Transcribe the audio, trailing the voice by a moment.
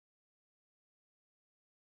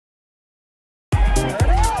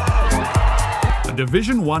a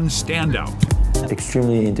Division I standout.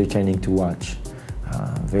 Extremely entertaining to watch,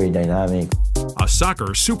 very dynamic. A soccer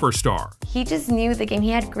superstar. He just knew the game. He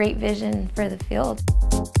had great vision for the field.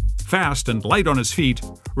 Fast and light on his feet,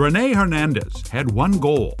 René Hernandez had one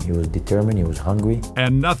goal. He was determined, he was hungry.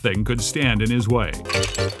 And nothing could stand in his way.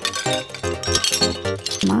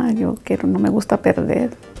 Yo quiero, no me gusta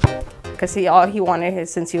perder. Because all he wanted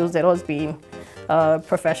since he was little is being a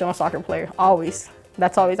professional soccer player, always.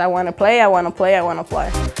 That's always, I want to play, I want to play, I want to play.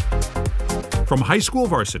 From high school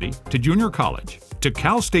varsity to junior college to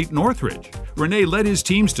Cal State Northridge, René led his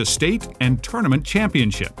teams to state and tournament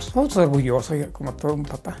championships. Muy orgulloso, como todo un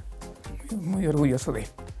papá. Muy orgulloso de él.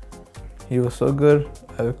 He was so good,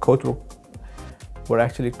 the coach would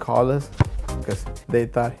actually call us because they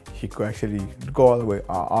thought he could actually go all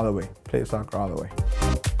the way, play soccer all the way.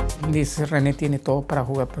 Dice, René tiene todo para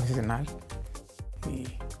jugar profesional. Y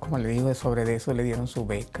como le digo, sobre eso le dieron su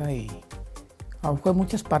beca y fue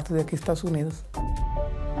muchas partes de aquí, Estados Unidos.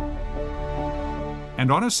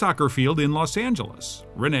 And on a soccer field in Los Angeles,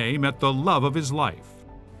 René met the love of his life.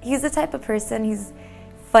 He's the type of person, he's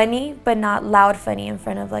funny, but not loud funny in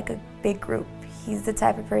front of like a big group. He's the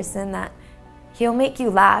type of person that he'll make you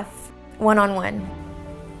laugh one-on-one.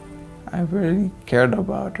 I really cared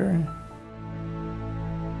about her.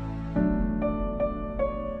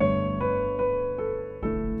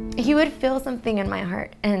 He would feel something in my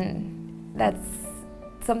heart, and that's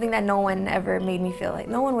something that no one ever made me feel like.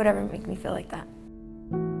 No one would ever make me feel like that.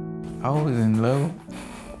 I was in love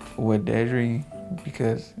with Desiree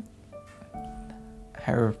because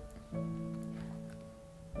her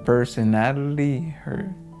personality,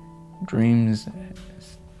 her dreams,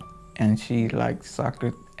 and she liked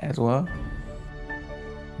soccer as well.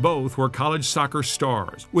 Both were college soccer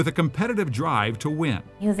stars with a competitive drive to win.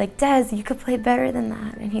 He was like, Des, you could play better than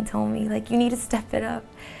that. And he told me, like, you need to step it up.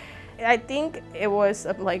 I think it was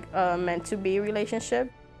like a meant-to-be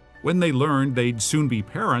relationship. When they learned they'd soon be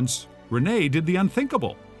parents, René did the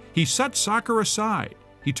unthinkable. He set soccer aside.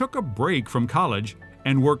 He took a break from college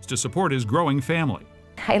and worked to support his growing family.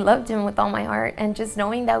 I loved him with all my heart, and just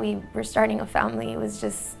knowing that we were starting a family, it was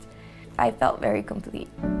just, I felt very complete.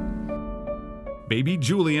 Baby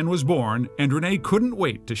Julian was born, and René couldn't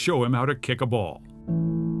wait to show him how to kick a ball.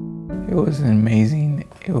 It was amazing.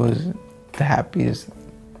 It was the happiest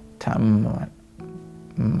time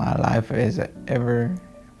my life has ever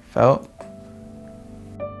felt.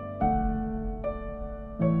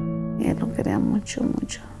 Él lo quería mucho,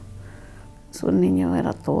 mucho. Su niño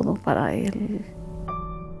era todo para él.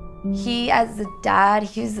 He, as a dad,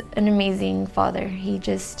 he's an amazing father. He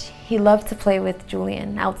loved to play with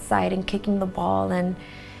Julian outside and kicking the ball and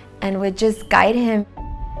would just guide him.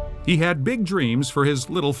 He had big dreams for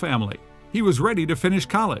his little family. He was ready to finish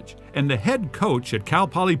college, and the head coach at Cal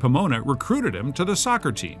Poly Pomona recruited him to the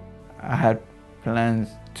soccer team. I had plans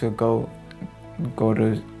to go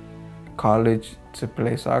to college to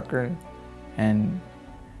play soccer and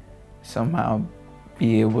somehow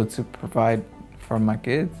be able to provide for my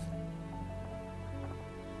kids.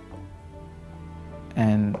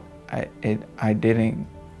 And I didn't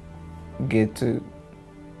get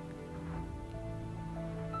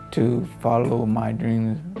to follow my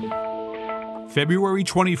dreams. February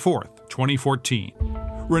 24th, 2014.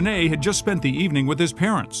 René had just spent the evening with his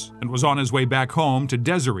parents and was on his way back home to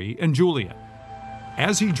Desiree and Julian.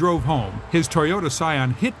 As he drove home, his Toyota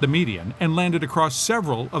Scion hit the median and landed across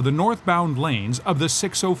several of the northbound lanes of the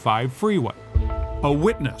 605 freeway. A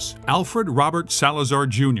witness, Alfred Robert Salazar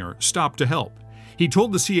Jr., stopped to help. He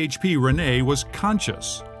told the CHP René was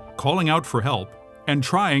conscious, calling out for help, and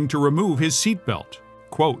trying to remove his seatbelt.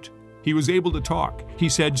 Quote, he was able to talk. He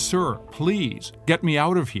said, "Sir, please, get me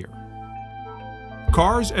out of here."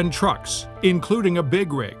 Cars and trucks, including a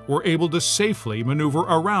big rig, were able to safely maneuver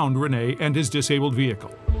around René and his disabled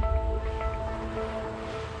vehicle.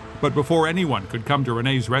 But before anyone could come to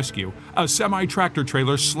René's rescue, a semi-tractor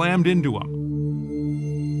trailer slammed into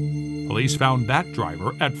him. Police found that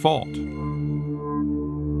driver at fault.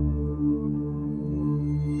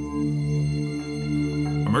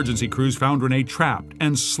 Emergency crews found René trapped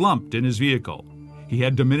and slumped in his vehicle. He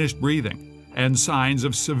had diminished breathing and signs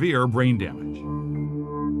of severe brain damage.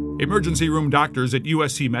 Emergency room doctors at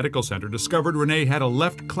USC Medical Center discovered René had a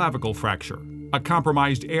left clavicle fracture, a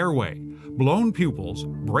compromised airway, blown pupils,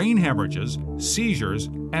 brain hemorrhages, seizures,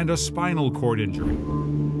 and a spinal cord injury.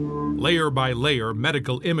 Layer by layer,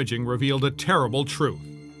 medical imaging revealed a terrible truth.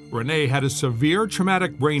 René had a severe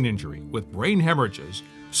traumatic brain injury with brain hemorrhages,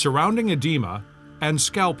 surrounding edema, and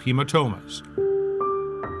scalp hematomas.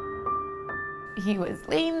 He was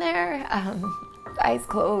laying there, eyes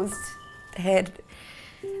closed, head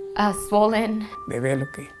Swollen. De ver lo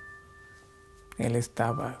que él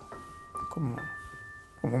estaba como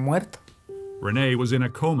muerto. Renee was in a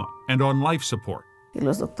coma and on life support. Y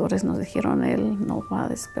los doctores nos dijeron, él no va a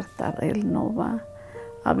despertar, él no va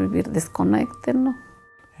a vivir, desconéctenlo.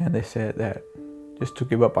 And they said that just to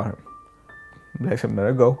give up on him, let him let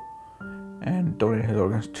it go, and donate his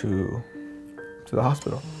organs to the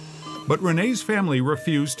hospital. But Renee's family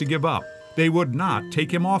refused to give up. They would not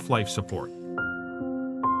take him off life support.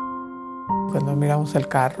 Cuando miramos el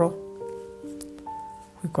carro,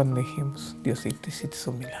 fue cuando dijimos, Diosito, hiciste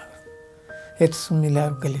un milagro. Esto es un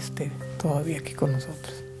milagro que Él esté todavía aquí con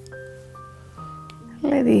nosotros.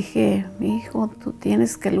 Le dije, mi hijo, tú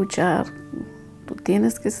tienes que luchar, tú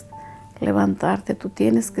tienes que levantarte, tú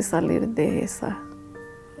tienes que salir de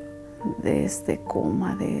este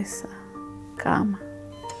coma, de esa cama.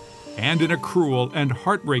 And in a cruel and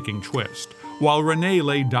heartbreaking twist, while Renee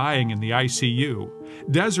lay dying in the ICU,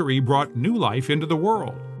 Desiree brought new life into the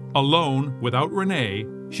world. Alone, without Renee,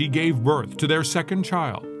 she gave birth to their second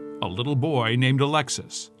child, a little boy named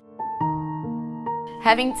Alexis.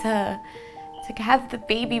 Having to have the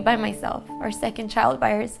baby by myself, our second child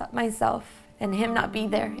by myself, and him not be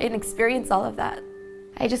there and experience all of that.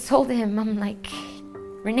 I just told him, I'm like,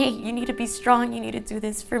 Renee, you need to be strong. You need to do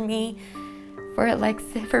this for me, for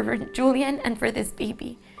Alexis, for Julian, and for this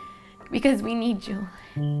baby, because we need you.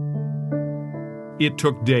 It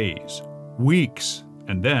took days, weeks,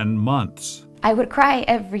 and then months. I would cry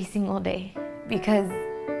every single day because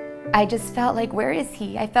I just felt like, where is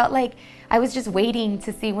he? I felt like I was just waiting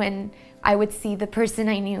to see when I would see the person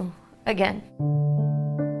I knew again.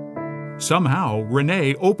 Somehow,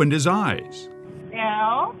 Renee opened his eyes.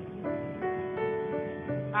 L.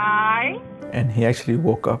 I. And he actually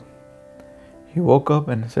woke up. He woke up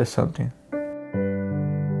and said something.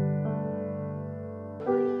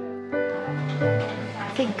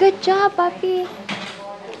 Say, good job, Papi.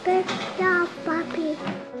 Good job, Papi.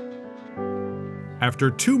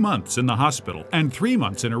 After 2 months in the hospital and 3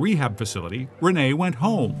 months in a rehab facility, Renee went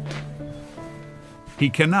home. He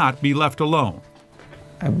cannot be left alone.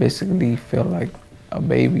 I basically feel like a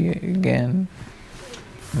baby again.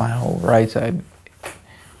 My whole right side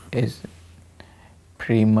is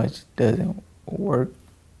pretty much doesn't work.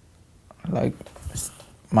 Like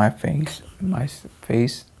my face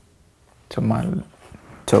to my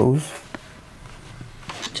toes.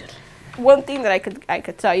 One thing that I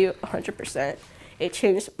could tell you 100%, it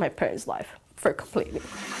changed my parents' life for completely.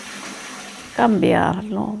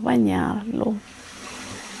 Cambiarlo, bañarlo.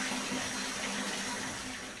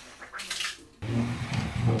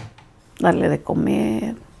 Darle de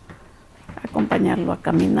comer, acompañarlo a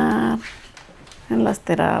caminar, en las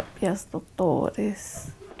terapias,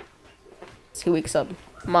 doctores. He wakes up,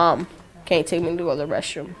 Mom, can you take me to go to the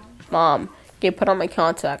restroom? Mom, can you put on my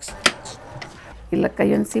contacts? Y la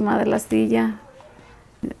cayó encima de la silla.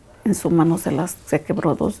 En su mano se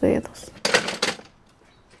quebró 2 dedos.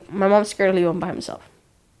 My mom's scared to leave him by himself.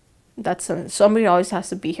 Somebody always has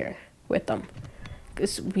to be here with them,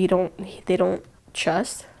 because they don't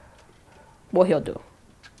trust what he'll do,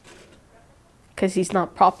 because he's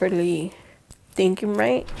not properly thinking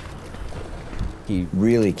right. He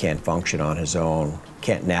really can't function on his own,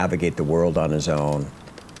 can't navigate the world on his own,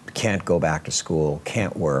 can't go back to school,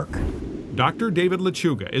 can't work. Dr. David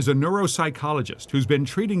Lechuga is a neuropsychologist who's been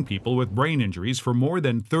treating people with brain injuries for more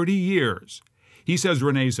than 30 years. He says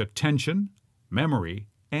Renee's attention, memory,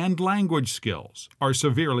 and language skills are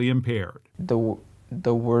severely impaired.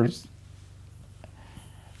 The words,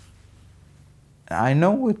 I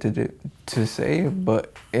know what to say,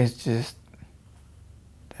 but it's just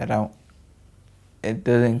that it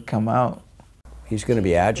doesn't come out. He's going to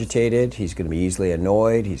be agitated, he's going to be easily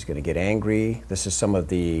annoyed, he's going to get angry. This is some of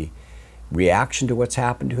the reaction to what's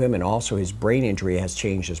happened to him, and also his brain injury has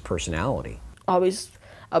changed his personality. Always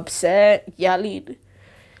upset, yelling.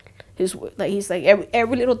 He's like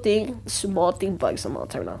every little thing, small thing bugs him all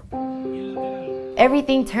the time now.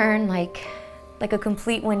 Everything turned like a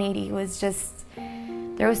complete 180. It was just,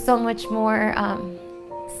 there was so much more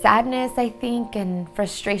sadness, I think, and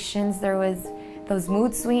frustrations. There was those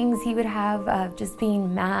mood swings he would have of just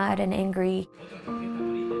being mad and angry.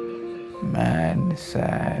 Mad,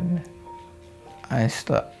 sad. I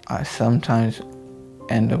sometimes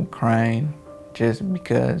end up crying just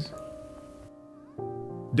because.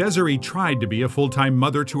 Desiree tried to be a full-time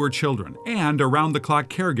mother to her children and around-the-clock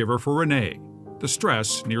caregiver for Renee. The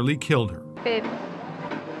stress nearly killed her. Babe,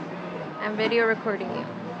 I'm video recording you.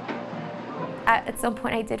 At some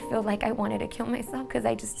point I did feel like I wanted to kill myself because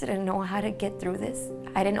I just didn't know how to get through this.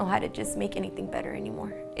 I didn't know how to just make anything better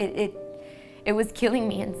anymore. It was killing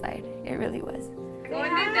me inside. It really was.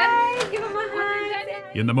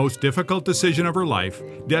 In the most difficult decision of her life,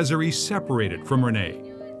 Desiree separated from Renee.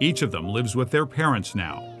 Each of them lives with their parents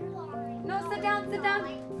now. No, sit down, sit down.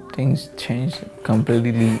 Things changed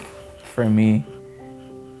completely for me.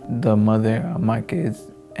 The mother of my kids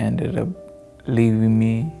ended up leaving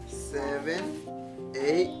me. 7,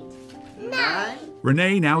 8, 9.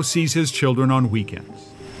 Renee now sees his children on weekends.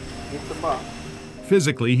 Get the ball.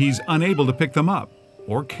 Physically, he's unable to pick them up,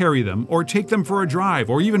 or carry them, or take them for a drive,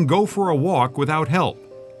 or even go for a walk without help.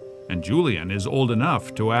 And Julian is old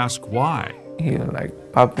enough to ask why. He was like,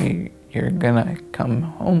 "Papi, you're gonna come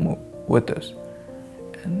home with us."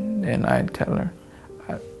 And then I tell her,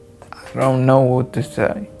 I don't know what to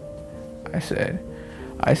say. I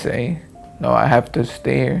say, no, I have to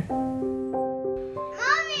stay here.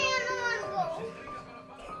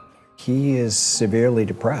 He is severely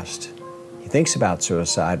depressed. He thinks about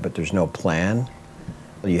suicide, but there's no plan.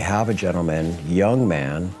 You have a gentleman, young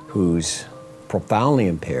man, who's profoundly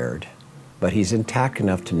impaired, but he's intact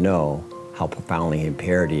enough to know how profoundly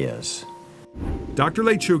impaired he is. Dr.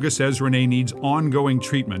 Lechuga says Renee needs ongoing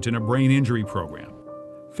treatment in a brain injury program,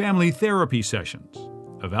 family therapy sessions,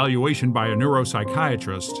 evaluation by a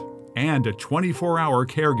neuropsychiatrist, and a 24-hour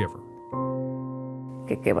caregiver.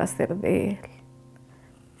 ¿Qué va a ser de él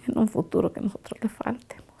en un futuro que nosotros le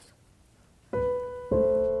faltemos?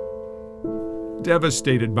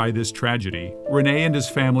 Devastated by this tragedy, Renee and his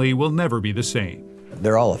family will never be the same.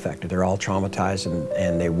 They're all affected, they're all traumatized,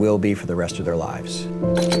 and they will be for the rest of their lives.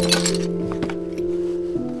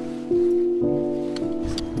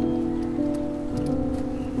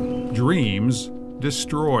 Dreams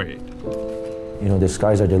destroyed. You know, the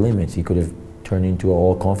skies are the limits. He could have turned into an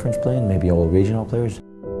all-conference player, maybe all regional players.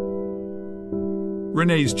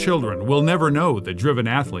 Renee's children will never know the driven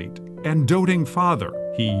athlete and doting father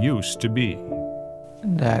he used to be.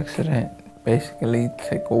 The accident basically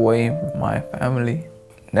took away my family.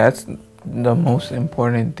 That's the most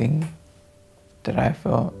important thing that I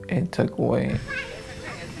felt it took away.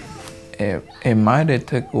 It might have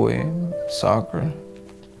took away soccer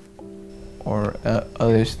or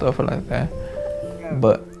other stuff like that,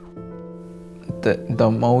 but the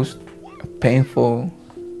most painful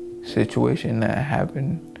situation that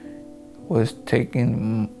happened was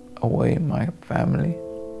taking away my family.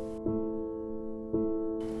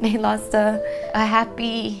 They lost a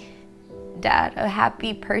happy dad, a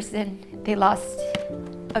happy person. They lost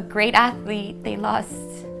a great athlete. They lost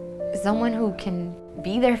someone who can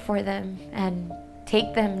be there for them and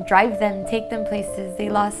take them, drive them, take them places. They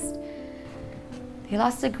lost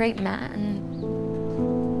a great man.